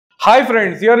Hi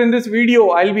friends, here in this video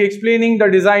I'll be explaining the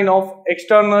design of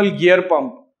external gear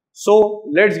pump. So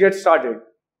let's get started.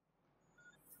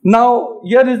 Now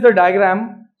here is the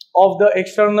diagram of the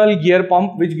external gear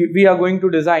pump which we are going to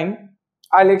design.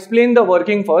 I'll explain the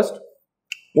working first.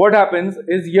 What happens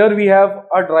is here we have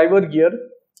a driver gear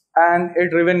and a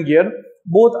driven gear.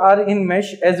 Both are in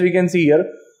mesh as we can see here.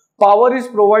 Power is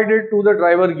provided to the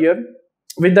driver gear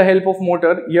with the help of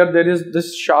motor. Here there is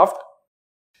this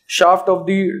shaft of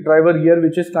the driver gear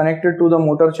which is connected to the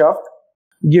motor shaft,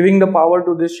 giving the power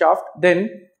to this shaft. Then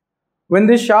when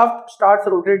this shaft starts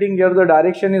rotating here, the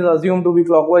direction is assumed to be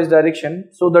clockwise direction,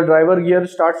 so the driver gear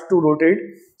starts to rotate,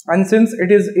 and since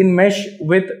it is in mesh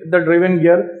with the driven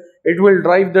gear, it will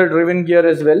drive the driven gear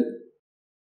as well.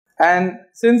 And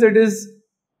since it is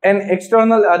an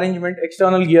external arrangement,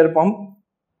 external gear pump,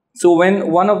 so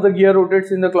when one of the gear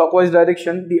rotates in the clockwise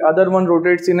direction, the other one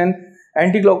rotates in an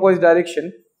anti-clockwise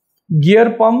direction.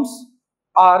 Gear pumps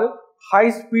are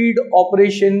high-speed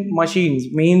operation machines,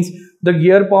 means the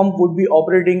gear pump would be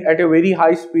operating at a very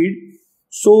high speed,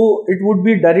 so it would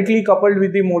be directly coupled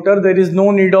with the motor. There is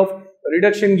no need of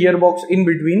reduction gearbox in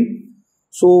between.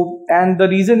 So, and the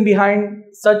reason behind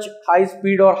such high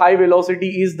speed or high velocity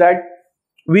is that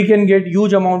we can get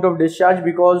huge amount of discharge,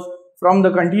 because from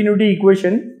the continuity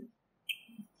equation,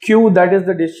 Q, that is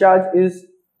the discharge, is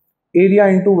area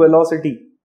into velocity.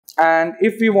 And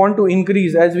if we want to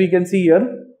increase, as we can see here,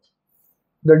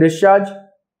 the discharge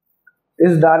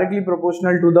is directly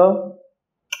proportional to the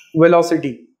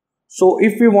velocity. So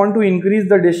if we want to increase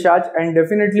the discharge, and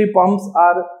definitely pumps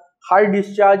are high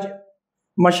discharge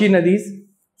machineries,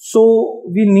 so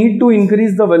we need to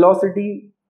increase the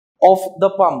velocity of the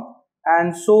pump,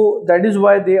 and so that is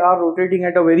why they are rotating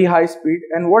at a very high speed.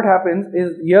 And what happens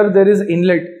is, here there is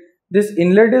inlet. This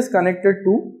inlet is connected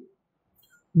to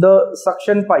the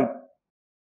suction pipe.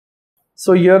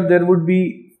 So here there would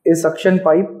be a suction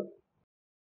pipe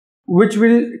which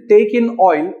will take in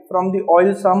oil from the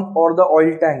oil sump or the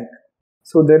oil tank.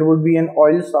 So there would be an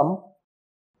oil sump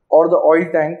or the oil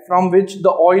tank from which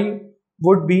the oil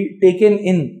would be taken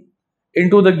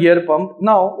into the gear pump.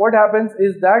 Now what happens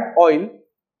is that oil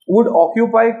would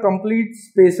occupy complete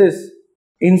spaces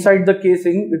inside the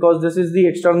casing, because this is the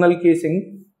external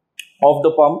casing of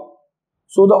the pump.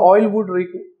 So the oil would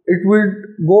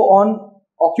go on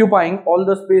occupying all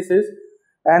the spaces,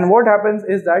 and what happens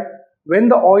is that when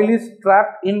the oil is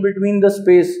trapped in between the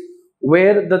space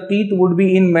where the teeth would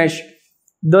be in mesh,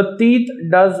 the teeth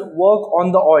does work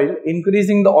on the oil,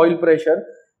 increasing the oil pressure,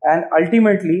 and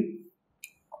ultimately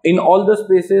in all the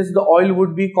spaces the oil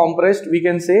would be compressed, we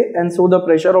can say, and so the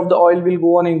pressure of the oil will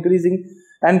go on increasing,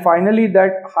 and finally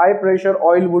that high pressure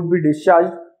oil would be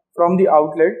discharged from the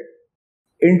outlet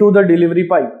into the delivery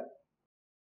pipe.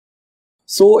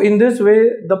 So in this way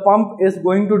the pump is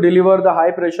going to deliver the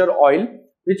high pressure oil,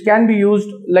 which can be used,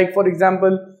 like for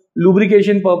example,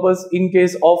 lubrication purpose in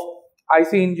case of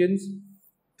IC engines.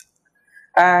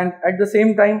 And at the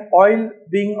same time, oil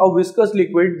being a viscous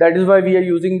liquid, that is why we are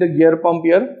using the gear pump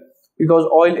here, because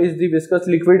oil is the viscous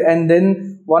liquid. And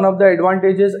then one of the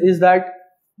advantages is that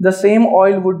the same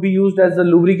oil would be used as the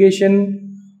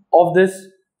lubrication of this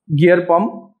gear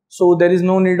pump, so there is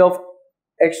no need of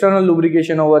external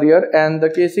lubrication over here. And the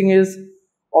casing is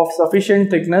of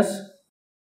sufficient thickness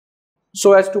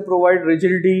so as to provide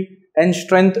rigidity and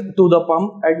strength to the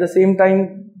pump. At the same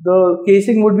time, the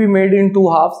casing would be made in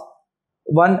two halves.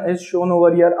 One is shown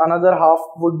over here, another half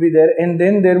would be there, and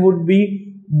then there would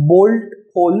be bolt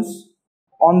holes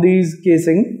on these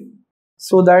casing,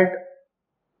 so that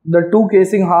the two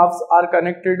casing halves are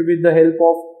connected with the help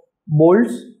of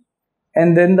bolts,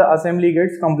 and then the assembly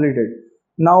gets completed.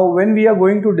 Now when we are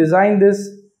going to design this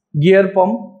gear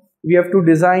pump, we have to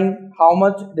design how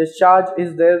much discharge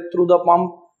is there through the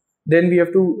pump, then we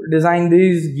have to design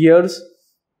these gears,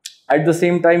 at the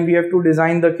same time we have to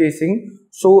design the casing.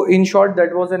 So in short,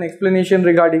 that was an explanation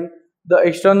regarding the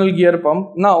external gear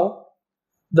pump. Now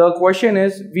the question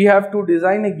is, we have to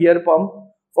design a gear pump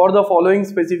for the following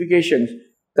specifications.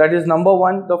 That is, number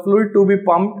one, the fluid to be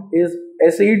pumped is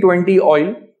SAE20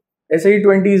 oil.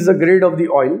 SAE20 is the grade of the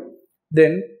oil.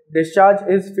 Then discharge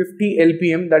is 50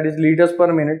 LPM, that is liters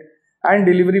per minute, and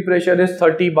delivery pressure is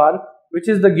 30 bar, which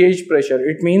is the gauge pressure.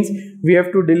 It means we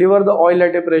have to deliver the oil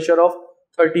at a pressure of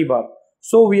 30 bar.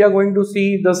 So we are going to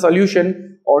see the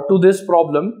solution or to this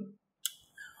problem,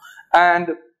 and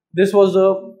this was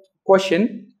the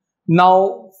question.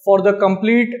 Now for the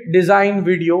complete design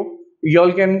video, you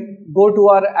all can go to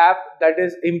our app, that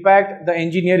is Impact the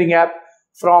Engineering app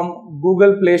from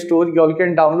Google Play Store. You all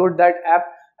can download that app,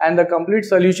 and the complete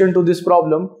solution to this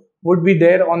problem would be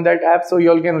there on that app, so you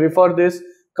all can refer this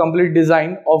complete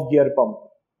design of gear pump.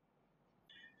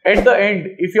 At the end,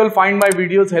 if you'll find my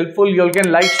videos helpful, you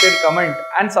can like, share, comment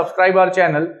and subscribe our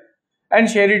channel and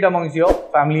share it amongst your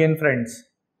family and friends.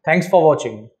 Thanks for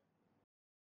watching.